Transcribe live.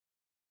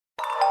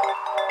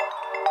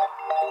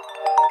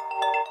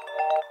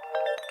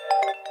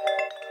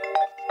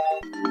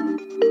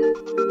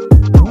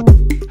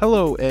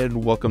Hello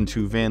and welcome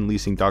to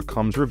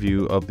Vanleasing.com's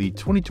review of the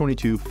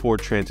 2022 Ford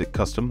Transit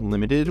Custom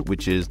Limited,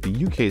 which is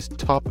the UK's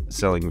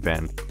top-selling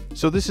van.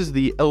 So this is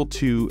the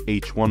L2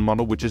 H1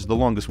 model, which is the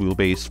longest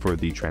wheelbase for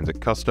the Transit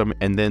Custom,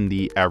 and then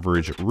the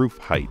average roof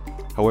height.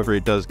 However,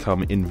 it does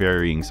come in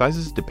varying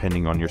sizes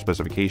depending on your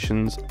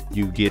specifications.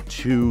 You get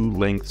 2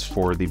 lengths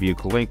for the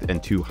vehicle length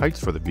and 2 heights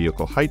for the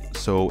vehicle height.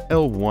 So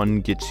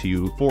L1 gets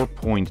you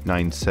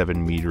 4.97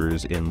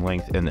 meters in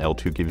length and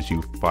L2 gives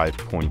you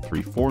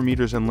 5.34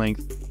 meters in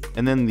length.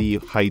 And then the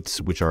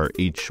heights, which are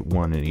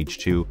H1 and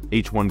H2.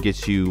 H1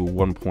 gets you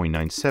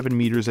 1.97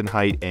 meters in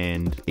height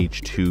and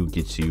H2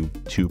 gets you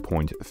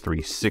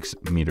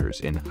 2.36 meters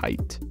in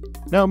height.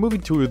 Now,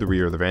 moving to the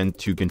rear of the van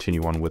to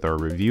continue on with our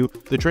review,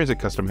 the Transit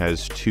Custom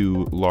has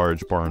 2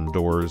 large barn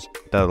doors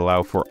that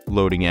allow for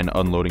loading and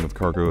unloading of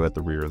cargo at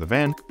the rear of the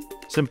van.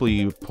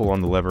 Simply pull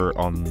on the lever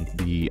on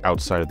the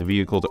outside of the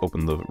vehicle to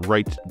open the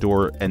right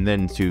door, and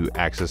then to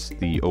access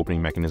the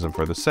opening mechanism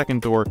for the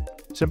second door,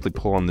 simply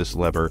pull on this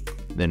lever,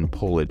 then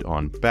pull it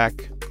on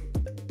back.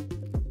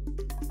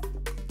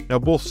 Now,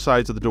 both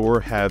sides of the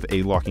door have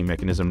a locking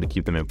mechanism to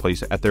keep them in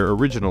place at their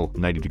original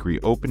 90-degree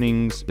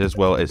openings, as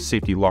well as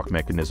safety lock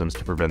mechanisms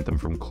to prevent them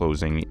from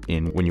closing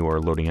in when you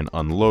are loading and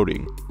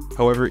unloading.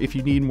 However, if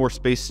you need more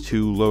space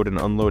to load and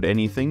unload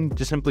anything,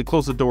 just simply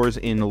close the doors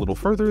in a little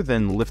further,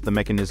 then lift the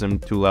mechanism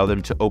to allow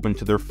them to open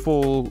to their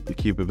full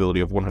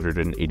capability of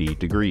 180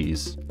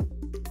 degrees.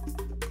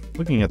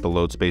 Looking at the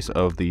load space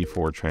of the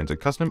Ford Transit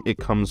Custom, it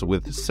comes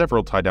with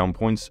several tie-down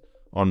points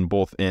on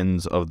both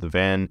ends of the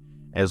van,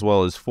 as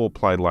well as full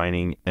ply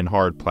lining and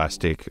hard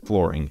plastic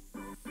flooring.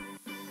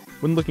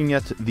 When looking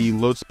at the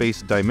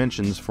Loadspace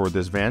Dimensions for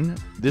this van,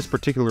 this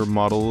particular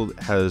model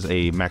has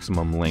a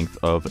maximum length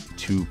of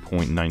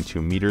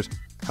 2.92 meters.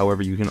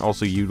 However, you can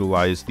also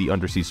utilize the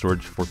underseat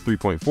storage for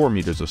 3.4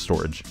 meters of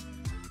storage.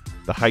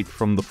 The height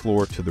from the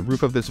floor to the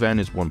roof of this van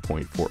is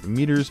 1.4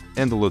 meters,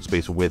 and the load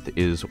space width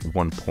is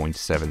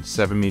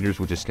 1.77 meters,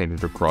 which is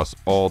standard across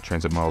all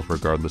transit models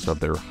regardless of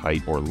their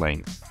height or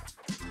length.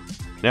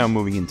 Now,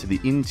 moving into the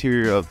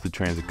interior of the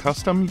Transit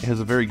Custom, it has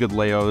a very good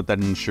layout that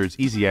ensures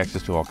easy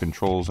access to all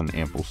controls and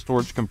ample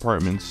storage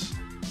compartments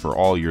for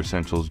all your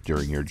essentials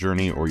during your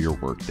journey or your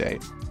workday.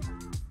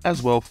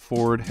 As well,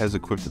 Ford has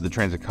equipped the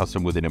Transit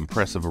Custom with an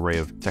impressive array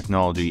of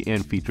technology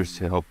and features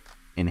to help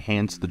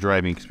enhance the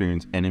driving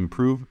experience and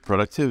improve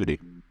productivity.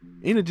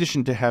 In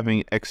addition to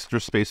having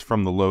extra space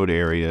from the load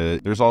area,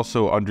 there's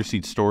also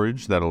underseat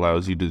storage that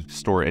allows you to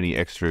store any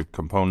extra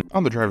component.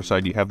 On the driver's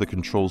side, you have the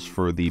controls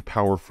for the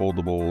power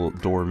foldable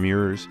door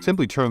mirrors.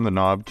 Simply turn the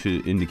knob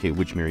to indicate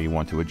which mirror you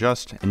want to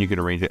adjust, and you can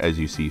arrange it as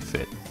you see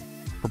fit.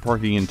 For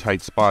parking in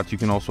tight spots, you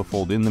can also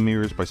fold in the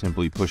mirrors by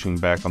simply pushing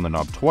back on the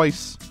knob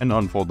twice and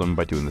unfold them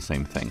by doing the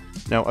same thing.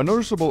 Now, a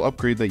noticeable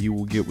upgrade that you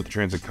will get with the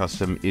Transit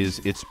Custom is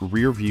its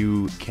rear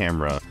view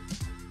camera.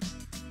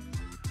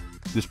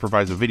 This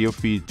provides a video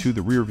feed to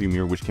the rear view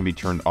mirror, which can be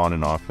turned on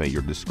and off at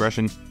your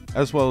discretion,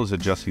 as well as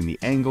adjusting the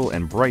angle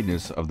and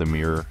brightness of the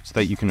mirror so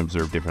that you can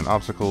observe different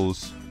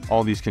obstacles.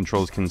 All these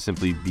controls can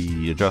simply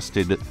be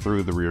adjusted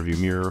through the rear view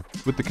mirror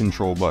with the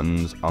control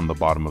buttons on the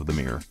bottom of the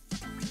mirror.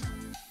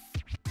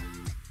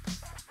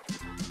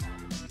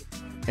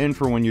 And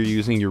for when you're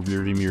using your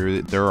rear view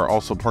mirror, there are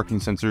also parking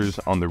sensors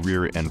on the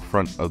rear and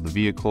front of the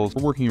vehicle for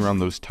working around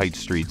those tight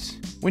streets.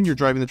 When you're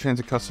driving the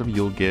Transit Custom,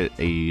 you'll get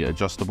a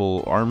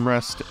adjustable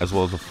armrest, as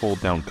well as a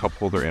fold-down cup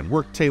holder and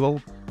work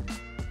table.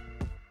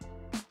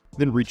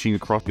 Then reaching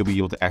across, you'll be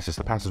able to access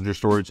the passenger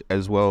storage,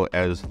 as well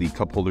as the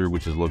cup holder,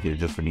 which is located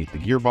just beneath the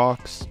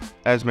gearbox.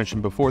 As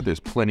mentioned before, there's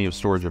plenty of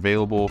storage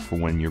available for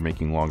when you're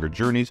making longer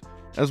journeys,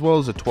 as well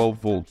as a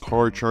 12-volt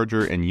car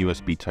charger and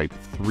USB Type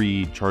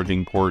 3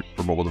 charging port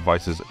for mobile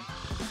devices.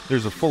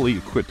 There's a fully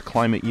equipped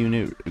climate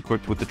unit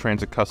equipped with the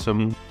Transit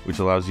Custom, which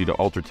allows you to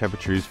alter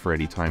temperatures for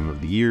any time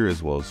of the year,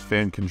 as well as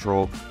fan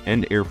control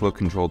and airflow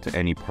control to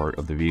any part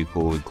of the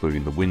vehicle,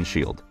 including the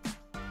windshield.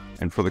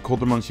 And for the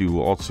colder months, you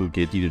will also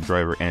get heated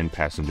driver and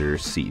passenger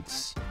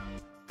seats.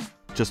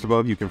 Just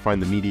above, you can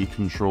find the media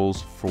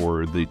controls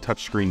for the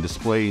touchscreen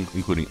display,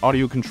 including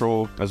audio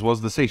control, as well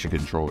as the station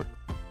controller.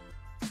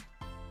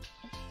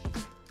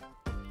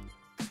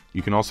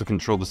 You can also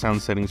control the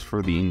sound settings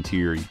for the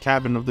interior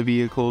cabin of the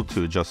vehicle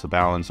to adjust the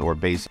balance or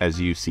bass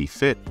as you see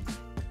fit.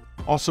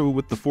 Also,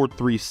 with the Ford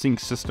 3 Sync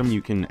system,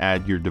 you can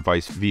add your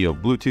device via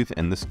Bluetooth,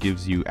 and this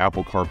gives you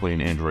Apple CarPlay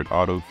and Android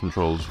Auto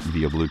controls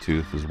via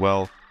Bluetooth as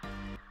well.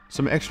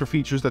 Some extra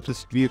features that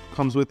this vehicle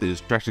comes with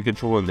is traction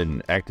control and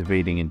then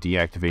activating and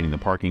deactivating the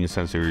parking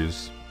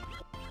sensors.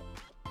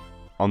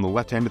 On the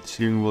left hand of the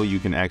steering wheel, you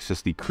can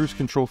access the cruise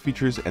control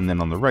features, and then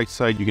on the right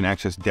side, you can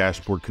access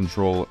dashboard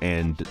control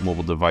and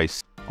mobile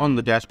device. On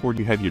the dashboard,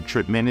 you have your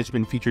trip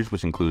management features,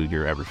 which include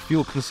your average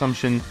fuel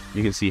consumption.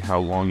 You can see how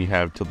long you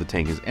have till the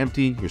tank is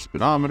empty, your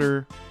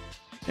speedometer.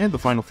 And the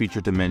final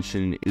feature to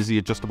mention is the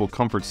adjustable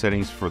comfort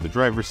settings for the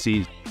driver's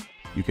seat.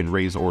 You can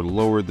raise or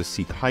lower the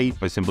seat height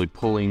by simply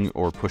pulling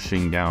or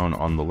pushing down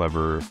on the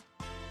lever.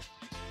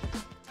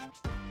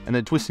 and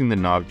then twisting the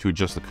knob to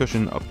adjust the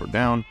cushion up or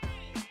down.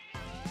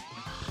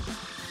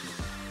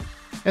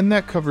 And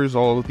that covers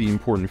all of the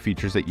important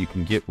features that you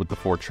can get with the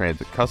Ford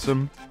Transit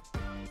Custom.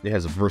 It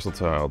has a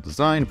versatile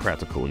design,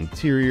 practical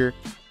interior,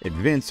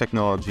 advanced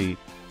technology,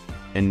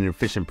 and an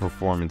efficient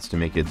performance to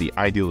make it the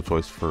ideal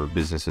choice for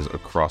businesses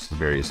across the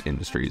various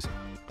industries.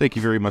 Thank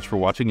you very much for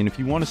watching, and if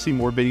you want to see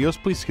more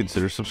videos, please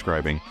consider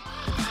subscribing.